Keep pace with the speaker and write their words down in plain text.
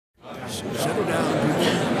Settle down,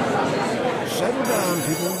 people. Settle down,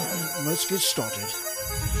 people. Let's get started.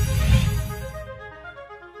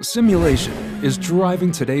 Simulation is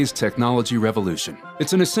driving today's technology revolution.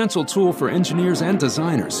 It's an essential tool for engineers and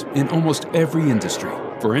designers in almost every industry.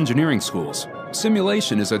 For engineering schools,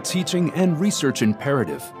 simulation is a teaching and research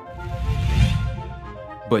imperative.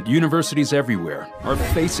 But universities everywhere are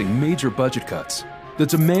facing major budget cuts. The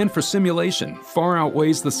demand for simulation far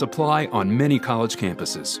outweighs the supply on many college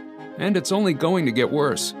campuses, and it's only going to get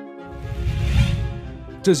worse.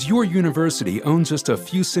 Does your university own just a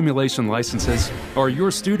few simulation licenses? Are your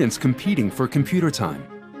students competing for computer time?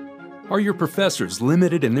 Are your professors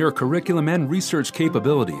limited in their curriculum and research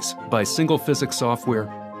capabilities by single physics software?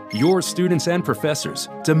 Your students and professors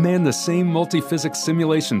demand the same multi-physics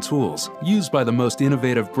simulation tools used by the most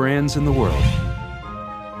innovative brands in the world.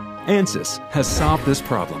 ANSYS has solved this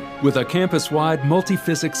problem with a campus-wide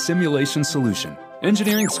multi-physics simulation solution.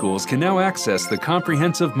 Engineering schools can now access the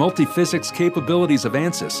comprehensive multi-physics capabilities of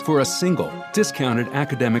ANSYS for a single, discounted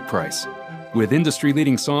academic price. With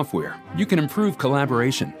industry-leading software, you can improve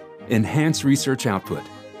collaboration, enhance research output,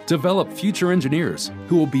 develop future engineers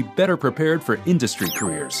who will be better prepared for industry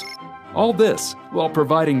careers. All this while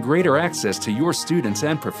providing greater access to your students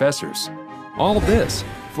and professors. All this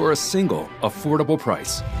for a single, affordable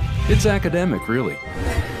price. It's academic, really.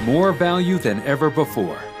 More value than ever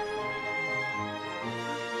before.